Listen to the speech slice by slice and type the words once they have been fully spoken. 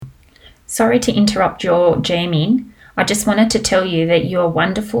Sorry to interrupt your jamming. I just wanted to tell you that you are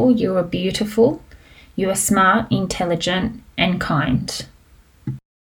wonderful, you are beautiful, you are smart, intelligent, and kind.